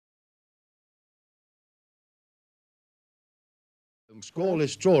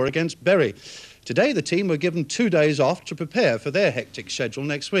Scoreless draw against Bury. Today the team were given 2 days off to prepare for their hectic schedule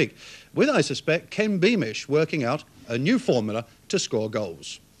next week, with, I suspect, Ken Beamish working out a new formula to score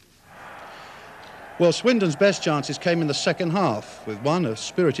goals. Well, Swindon's best chances came in the second half, with a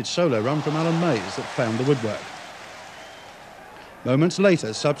spirited solo run from Alan Mays that found the woodwork. Moments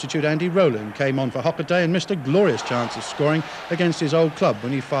later, substitute Andy Rowland came on for Hockaday and missed a glorious chance of scoring against his old club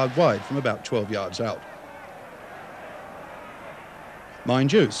when he fired wide from about 12 yards out.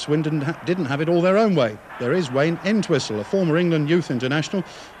 Mind you, Swindon didn't have it all their own way. There is Wayne Entwistle, a former England youth international,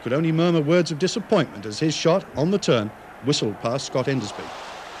 could only murmur words of disappointment as his shot, on the turn, whistled past Scott Endersby.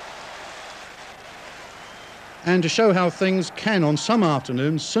 And to show how things can, on some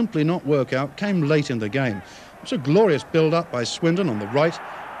afternoons, simply not work out, came late in the game. It was a glorious build-up by Swindon on the right,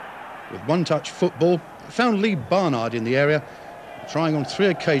 with one-touch football. Found Lee Barnard in the area, trying on 3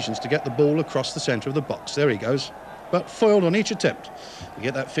 occasions to get the ball across the centre of the box. There he goes, but foiled on each attempt. You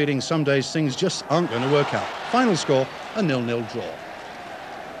get that feeling some days things just aren't going to work out. Final score, a 0-0 draw.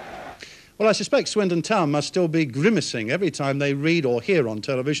 Well, I suspect Swindon Town must still be grimacing every time they read or hear on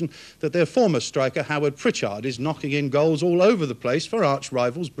television that their former striker Howard Pritchard is knocking in goals all over the place for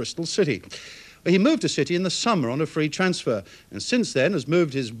arch-rivals Bristol City. He moved to City in the summer on a free transfer, and since then has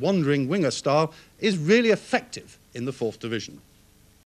moved his wandering winger style, is really effective in the 4th Division.